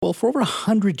Well, for over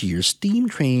 100 years,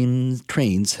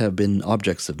 trains have been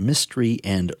objects of mystery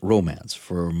and romance.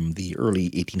 From the early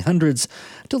 1800s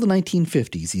till the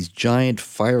 1950s, these giant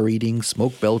fire-eating,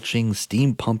 smoke-belching,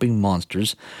 steam-pumping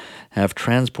monsters have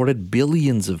transported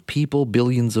billions of people,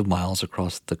 billions of miles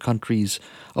across the countries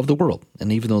of the world.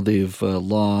 And even though they've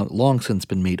long since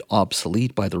been made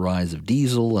obsolete by the rise of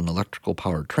diesel and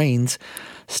electrical-powered trains,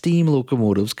 steam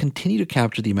locomotives continue to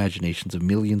capture the imaginations of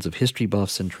millions of history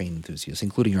buffs and train enthusiasts,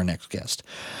 including our next guest.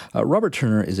 Robert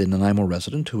Turner is a Nanaimo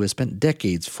resident who has spent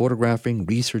decades photographing,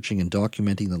 researching, and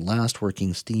documenting the last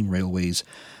working steam railways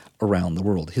around the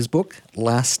world. His book,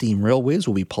 Last Steam Railways,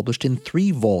 will be published in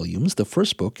 3 volumes. The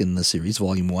first book in the series,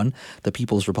 Volume 1, The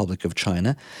People's Republic of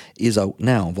China, is out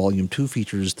now. Volume 2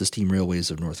 features the steam railways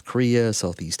of North Korea,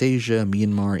 Southeast Asia,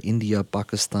 Myanmar, India,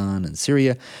 Pakistan, and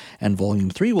Syria. And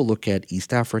Volume 3 will look at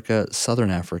East Africa,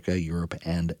 Southern Africa, Europe,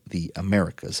 and the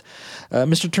Americas.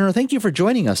 Mr. Turner, thank you for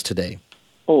joining us today.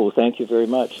 Oh, thank you very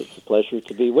much. It's a pleasure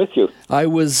to be with you. I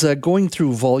was going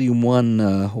through Volume 1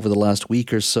 over the last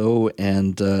week or so,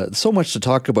 and so much to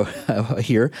talk about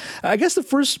here. I guess the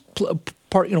first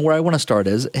part, where I want to start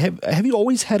is, have you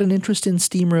always had an interest in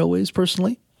steam railways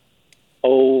personally?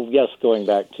 Oh, yes, going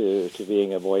back to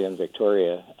being a boy in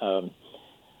Victoria.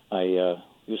 I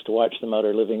used to watch them out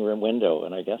our living room window,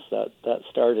 and I guess that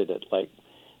started it. Like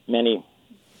many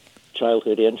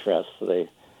childhood interests,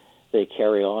 they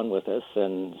carry on with us,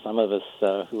 and some of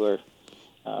us who are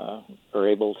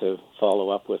able to follow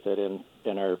up with it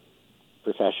in our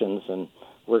professions and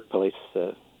workplace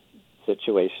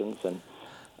situations. And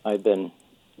I've been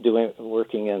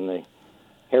working in the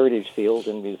heritage field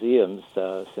in museums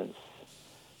since,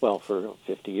 for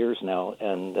 50 years now,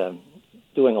 and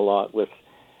doing a lot with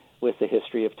the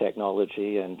history of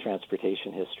technology and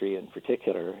transportation history in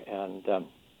particular. And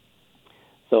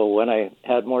so when I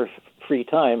had more free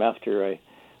time after I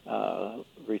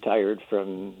retired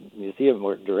from museum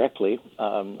work directly,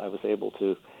 I was able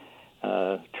to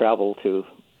travel to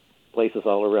places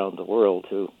all around the world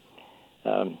to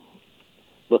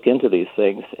look into these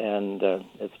things, and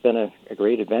it's been a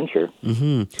great adventure.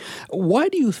 Mm-hmm. Why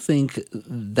do you think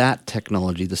that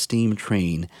technology, the steam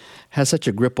train, has such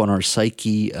a grip on our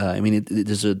psyche?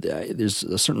 There's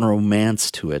a certain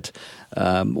romance to it.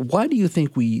 Why do you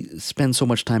think we spend so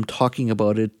much time talking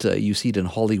about it? You see it in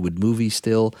Hollywood movies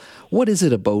still. What is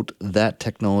it about that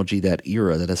technology, that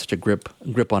era, that has such a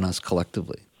grip on us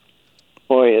collectively?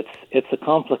 Boy, it's a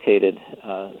complicated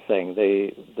thing.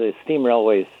 The steam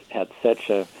railways had such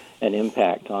an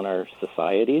impact on our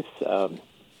societies,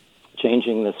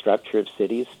 changing the structure of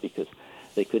cities because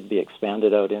they could be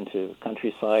expanded out into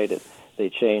countryside. They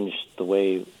changed the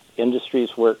way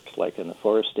industries worked, like in the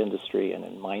forest industry and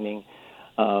in mining.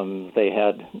 They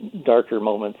had darker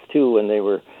moments too when they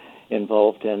were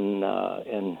involved in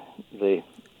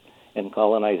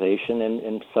colonization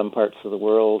in some parts of the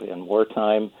world in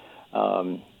wartime.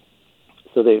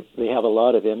 So they have a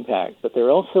lot of impact, but they're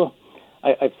also,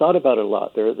 I've thought about it a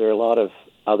lot. There are a lot of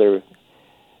other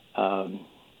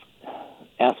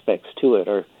aspects to it.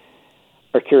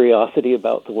 Our curiosity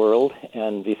about the world,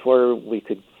 and before we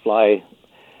could fly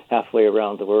halfway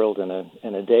around the world in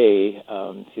a day,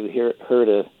 if you heard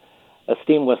a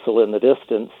steam whistle in the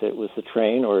distance, it was a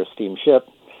train or a steamship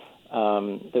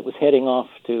that was heading off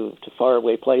to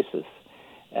faraway places,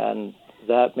 and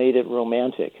that made it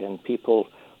romantic, and people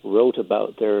wrote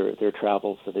about their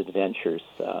travels and adventures.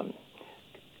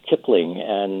 Kipling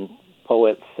and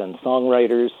poets and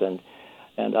songwriters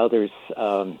and others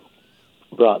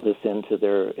brought this into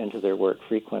their work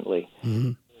frequently.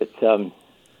 Mm-hmm.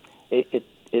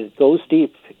 It goes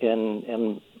deep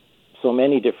in so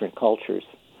many different cultures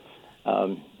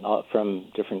from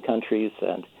different countries,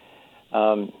 and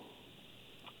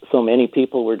so many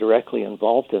people were directly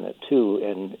involved in it too,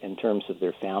 in terms of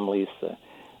their families.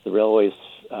 The railways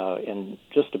in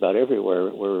just about everywhere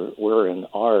were and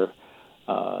are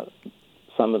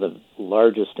some of the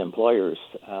largest employers.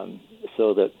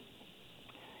 So that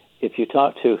if you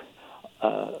talk to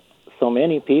so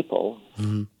many people,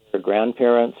 mm-hmm. their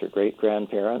grandparents or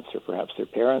great-grandparents or perhaps their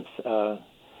parents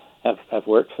have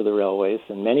worked for the railways,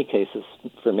 in many cases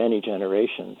for many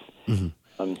generations.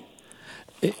 Mm-hmm.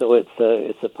 So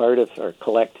it's a part of our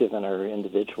collective and our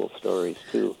individual stories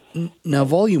too. Now,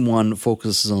 Volume 1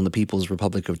 focuses on the People's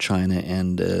Republic of China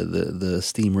and the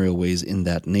steam railways in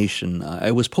that nation.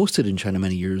 I was posted in China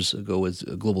many years ago as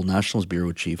a Global Nationals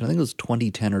Bureau Chief, and I think it was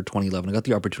 2010 or 2011. I got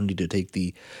the opportunity to take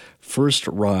the first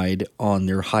ride on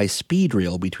their high-speed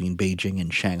rail between Beijing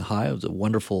and Shanghai. It was a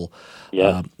wonderful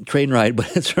train ride,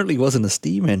 but it certainly wasn't a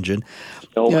steam engine.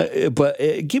 But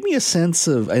give me a sense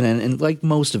of, and like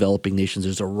most developing nations,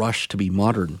 there's a rush to be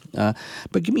modern.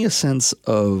 But give me a sense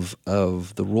of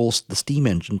the role the steam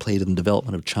engine played in the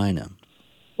development of China.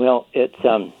 Well, it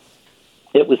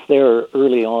was there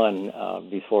early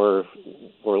on before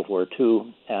World War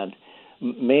II, and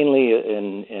mainly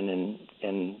in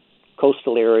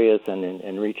coastal areas and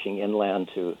in reaching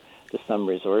inland to some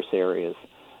resource areas.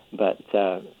 But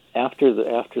after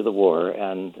the war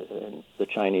and the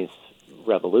Chinese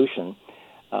Revolution,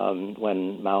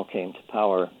 when Mao came to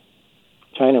power,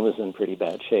 China was in pretty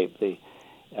bad shape. The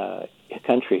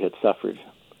country had suffered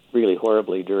really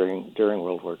horribly during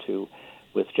World War II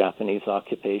with Japanese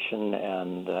occupation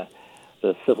and the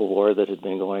civil war that had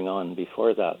been going on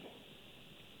before that.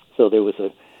 So there was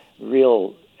a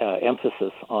real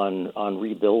emphasis on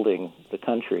rebuilding the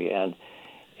country, and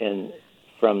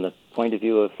from the point of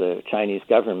view of the Chinese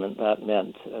government, that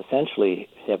meant essentially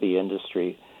heavy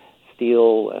industry,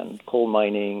 steel and coal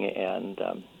mining and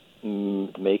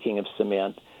the making of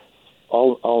cement,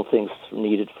 all things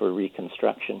needed for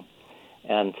reconstruction,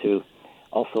 and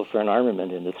also for an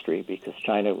armament industry, because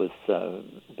China was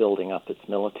building up its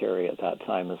military at that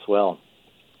time as well.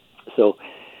 So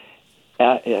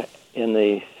in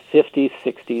the 50s,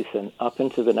 60s, and up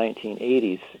into the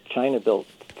 1980s, China built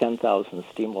 10,000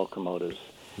 steam locomotives.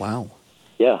 Wow.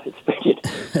 Yeah, it's pretty.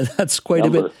 That's quite a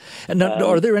bit. And now,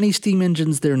 are there any steam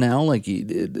engines there now? Like,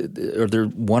 are there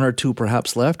one or two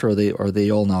perhaps left, or are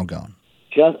they all now gone?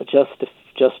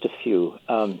 Just a few.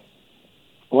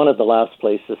 One of the last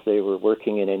places they were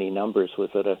working in any numbers was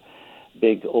at a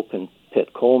big open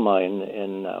pit coal mine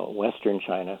in western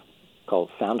China called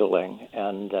Sandoling,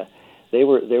 and they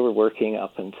were working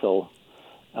up until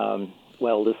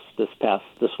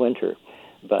this winter.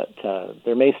 But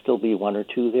there may still be one or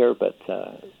two there, but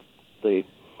they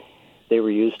were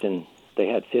used in. They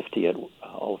had 50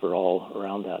 overall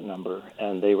around that number,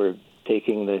 and they were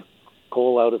taking the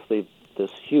coal out of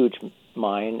this huge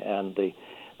mine and the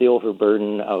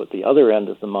overburden out the other end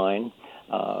of the mine,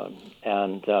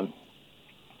 and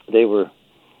they were.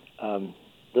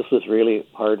 This was really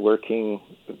hard-working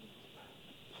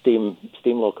steam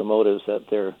locomotives at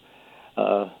their.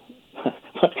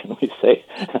 What can we say?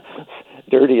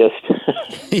 Dirtiest.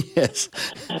 Yes.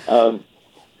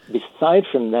 Aside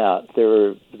from that,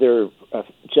 there are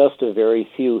just a very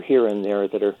few here and there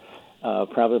that are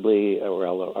probably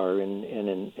are in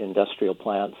industrial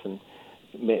plants and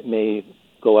may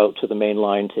go out to the main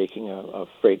line taking a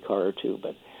freight car or two.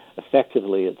 But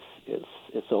effectively,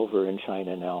 it's over in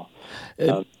China now.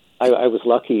 I was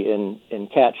lucky in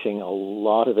catching a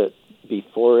lot of it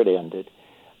before it ended.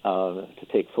 To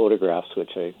take photographs,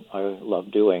 which I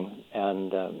love doing,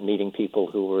 and meeting people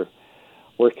who were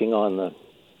working on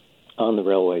the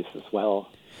railways as well.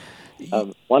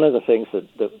 One of the things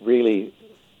that really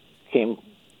came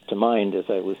to mind as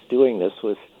I was doing this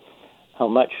was how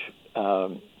much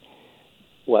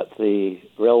what the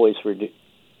railways were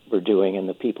doing and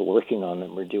the people working on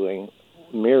them were doing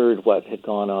mirrored what had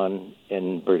gone on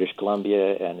in British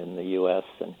Columbia and in the U.S.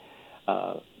 and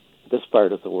this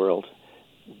part of the world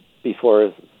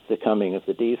before the coming of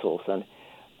the diesels. And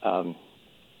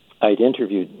I'd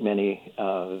interviewed many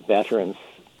veterans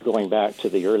going back to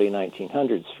the early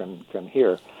 1900s from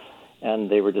here, and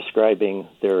they were describing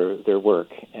their work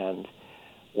and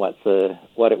what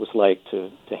it was like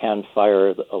to hand fire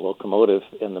a locomotive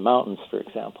in the mountains, for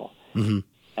example. Mm-hmm.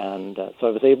 And so I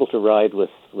was able to ride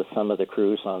with some of the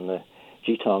crews on the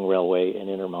Jitong Railway in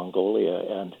Inner Mongolia,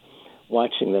 and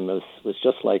watching them was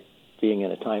just like being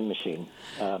in a time machine.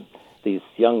 These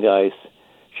young guys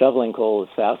shoveling coal as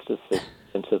fast as they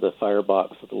into the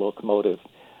firebox of the locomotive,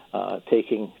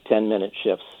 taking 10-minute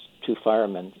shifts, 2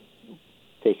 firemen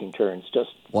taking turns, just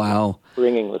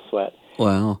wringing with sweat.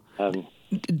 Wow.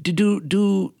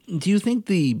 Do you think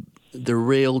the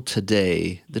rail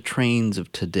today, the trains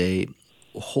of today,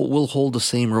 will hold the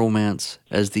same romance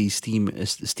as the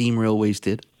steam railways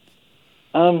did?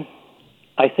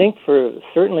 I think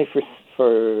certainly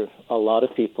for a lot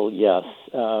of people, yes.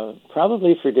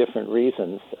 Probably for different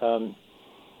reasons.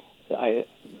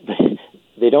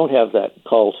 They don't have that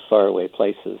call to faraway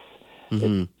places.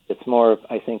 Mm-hmm. It's more,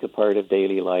 I think, a part of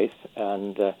daily life,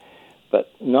 and but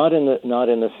not in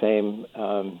the same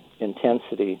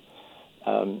intensity.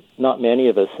 Not many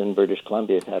of us in British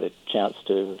Columbia have had a chance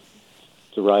to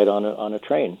ride on a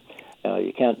train.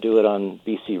 You can't do it on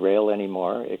BC Rail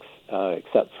anymore,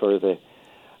 except for the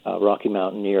Rocky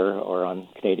Mountaineer, or on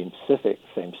Canadian Pacific,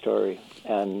 same story.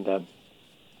 And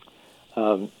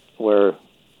where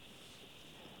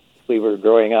we were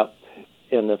growing up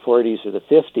in the 40s or the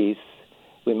 50s,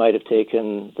 we might have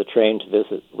taken the train to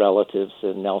visit relatives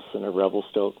in Nelson or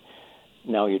Revelstoke.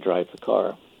 Now you drive the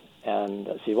car. And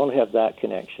so you won't have that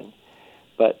connection.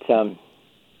 But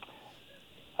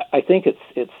I think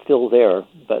it's still there,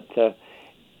 but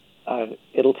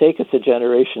it'll take us a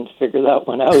generation to figure that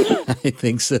one out. I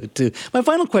think so, too. My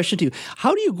final question to you,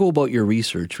 how do you go about your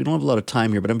research? We don't have a lot of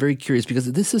time here, but I'm very curious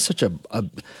because this is such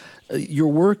your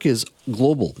work is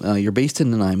global. You're based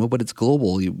in Nanaimo, but it's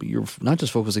global. You're not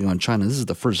just focusing on China. This is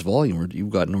the first volume where you've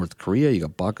got North Korea, you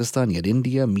got Pakistan, you got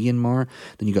India, Myanmar,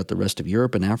 then you got the rest of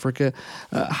Europe and Africa.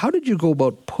 How did you go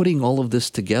about putting all of this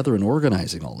together and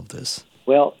organizing all of this?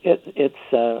 Well,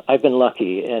 it's I've been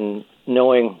lucky in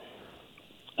knowing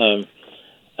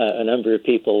a number of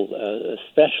people,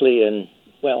 especially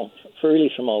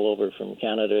really from all over, from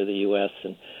Canada, the U.S.,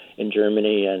 and in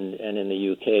Germany and in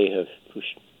the UK, who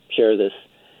share this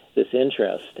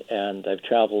interest, and I've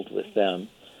traveled with them.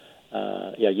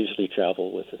 Usually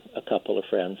travel with a couple of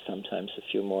friends, sometimes a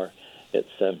few more. It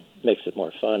makes it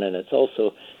more fun, and it's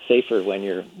also safer when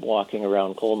you're walking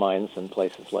around coal mines and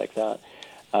places like that.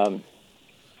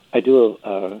 I do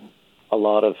a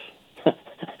lot of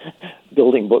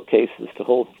building bookcases to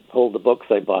hold the books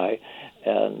I buy,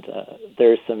 and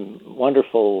there's some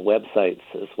wonderful websites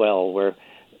as well where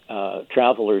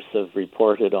travelers have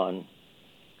reported on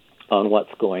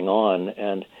what's going on.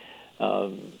 And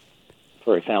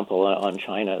for example, on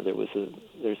China,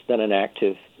 there's been an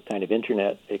active kind of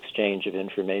internet exchange of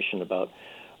information about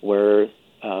where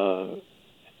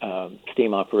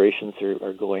steam operations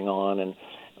are going on and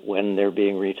when they're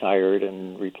being retired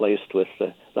and replaced with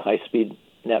the high-speed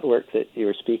network that you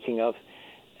were speaking of.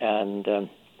 And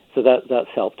so that's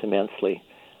helped immensely.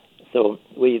 So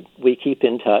we keep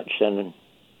in touch, and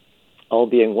all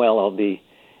being well, I'll be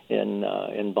in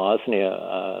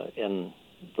Bosnia in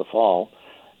the fall.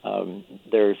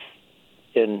 There's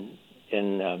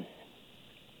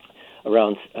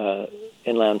around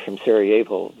inland from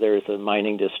Sarajevo, there's a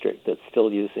mining district that's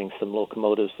still using some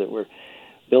locomotives that were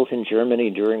built in Germany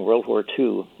during World War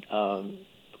II.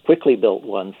 Quickly built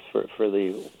ones for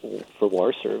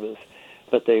war service,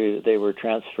 but they were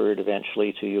transferred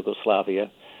eventually to Yugoslavia,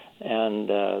 and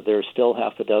there's still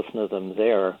half a dozen of them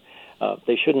there.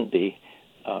 They shouldn't be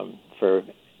for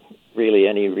really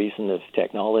any reason of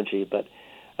technology, but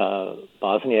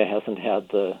Bosnia hasn't had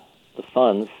the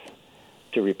funds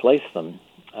to replace them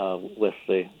with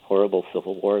the horrible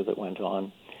civil war that went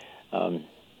on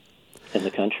in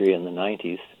the country in the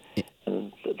 90s.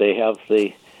 And they have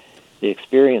the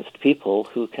experienced people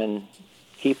who can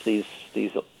keep these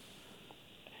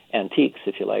antiques,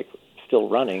 if you like, still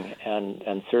running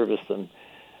and service them.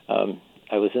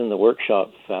 I was in the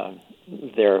workshop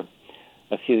there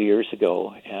a few years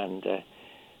ago, and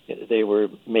they were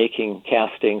making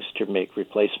castings to make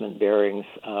replacement bearings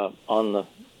on the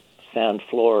sand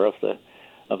floor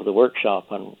of the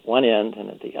workshop on one end, and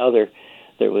at the other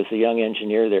there was a young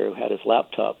engineer there who had his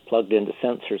laptop plugged into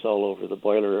sensors all over the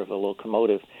boiler of a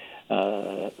locomotive,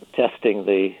 testing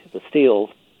the steel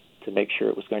to make sure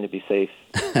it was going to be safe.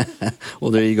 Well,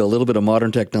 there you go. A little bit of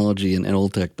modern technology and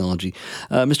old technology.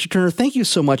 Mr. Turner, thank you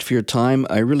so much for your time.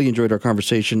 I really enjoyed our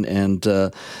conversation. And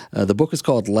the book is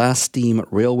called Last Steam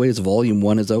Railways. Volume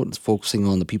 1 is out. It's focusing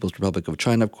on the People's Republic of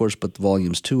China, of course, but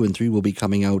volumes 2 and 3 will be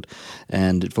coming out.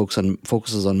 And it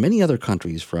focuses on many other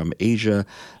countries from Asia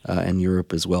and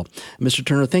Europe as well. Mr.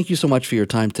 Turner, thank you so much for your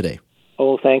time today.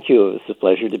 Oh, thank you. It was a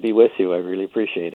pleasure to be with you. I really appreciate it.